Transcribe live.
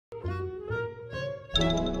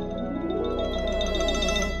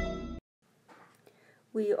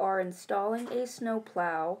We are installing a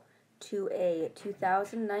snowplow to a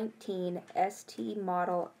 2019 ST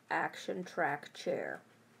model action track chair.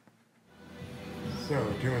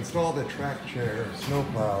 So to install the Trackchair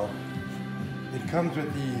snowplow, it comes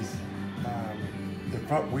with these, the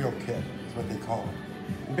front wheel kit is what they call it.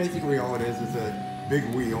 And basically all it is a big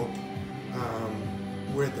wheel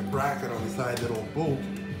with a bracket on the side that'll bolt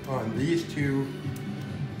on these two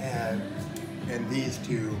and these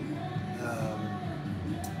two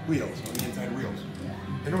wheels, on the inside wheels.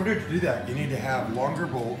 In order to do that, you need to have longer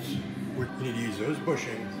bolts. You need to use those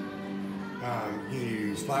bushings. You need to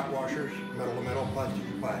use flat washers, metal to metal, plastic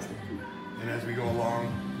to plastic. And as we go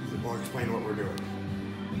along, we'll explain what we're doing.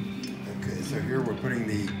 Okay, so here we're putting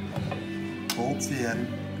the bolts in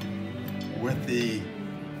with the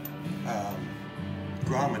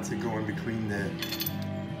grommets that go in between the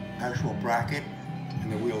actual bracket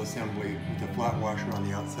and the wheel assembly with the flat washer on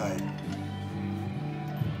the outside.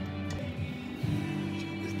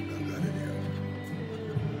 Just about got it in.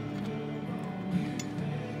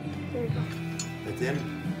 There you go. That's in?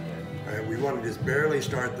 All right, we want to just barely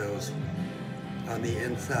start those on the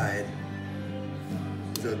inside.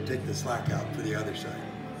 So take the slack out for the other side.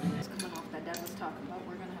 It's coming off that Dad was talking about.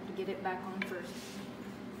 We're going to have to get it back on first.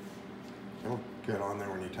 It'll get on there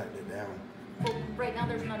when you tighten it down. Well, right now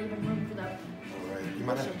there's not even room for that. All right, you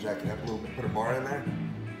might have to jack it up a little bit. Put a bar in there.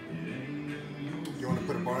 You want to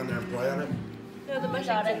put a bar in there and play on it? No, the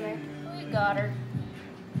bushing's in there. We got her.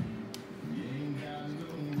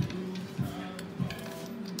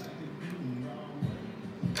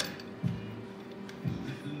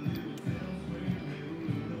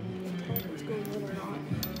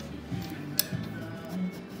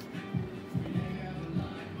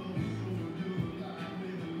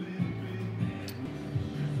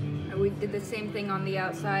 We did the same thing on the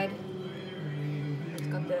outside. It's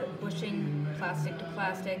got the bushing, plastic to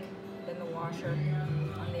plastic, then the washer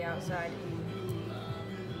on the outside.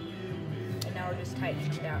 And now we're just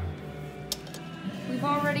tightening it out. We've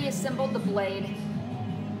already assembled the blade.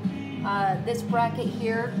 This bracket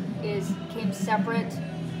here came separate,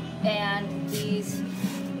 and these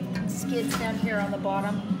skids down here on the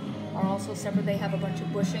bottom are also separate. They have a bunch of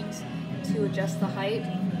bushings to adjust the height.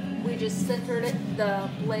 We just centered the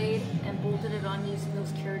blade and bolted it on using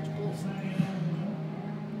those carriage bolts.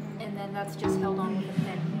 And then that's just held on with a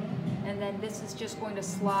pin. And then this is just going to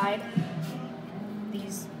slide.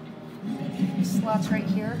 These slots right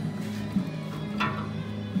here,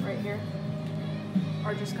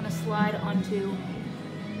 are just going to slide onto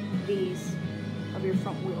these of your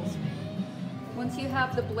front wheels. Once you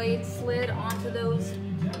have the blade slid onto those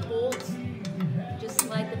bolts, just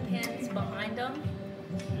slide the pins behind them.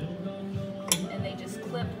 And they just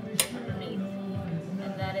clip underneath.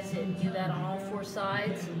 And that is it. Do that on all four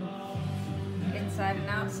sides, inside and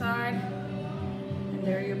outside. And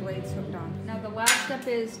there your blade's hooked on. Now the last step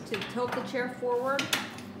is to tilt the chair forward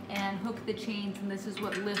and hook the chains, and this is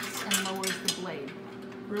what lifts and lowers the blade.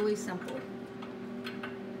 Really simple.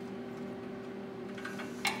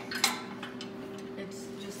 It's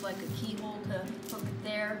just like a keyhole to hook it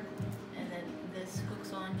there, and then this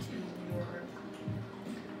hooks onto your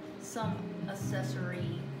some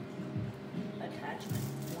accessory attachment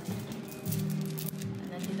point. And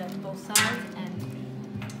then do that to both sides, and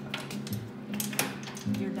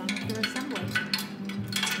you're done with your assembly.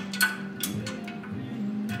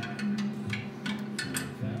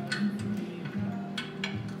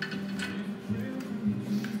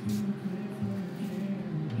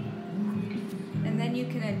 And then you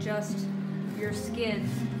can adjust your skids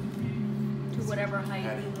to whatever height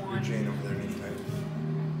you want. Your chain over there needs tight.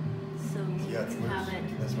 So you Yeah, it's can loose. have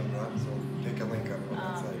it. This one not, so take a link up on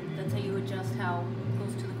that side. That's how you adjust how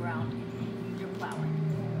close to the ground you're plowing.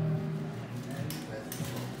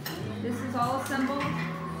 This is all assembled.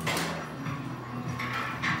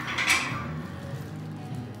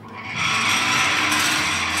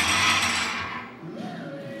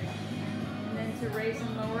 And then to raise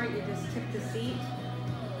and lower it, you just tip the seat.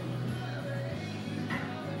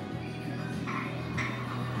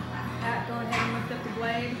 Pat, go ahead and lift up the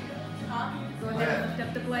blade. Go ahead and lift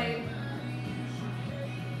up the blade.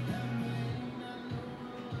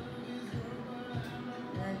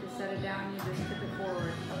 And then to set it down, you just tip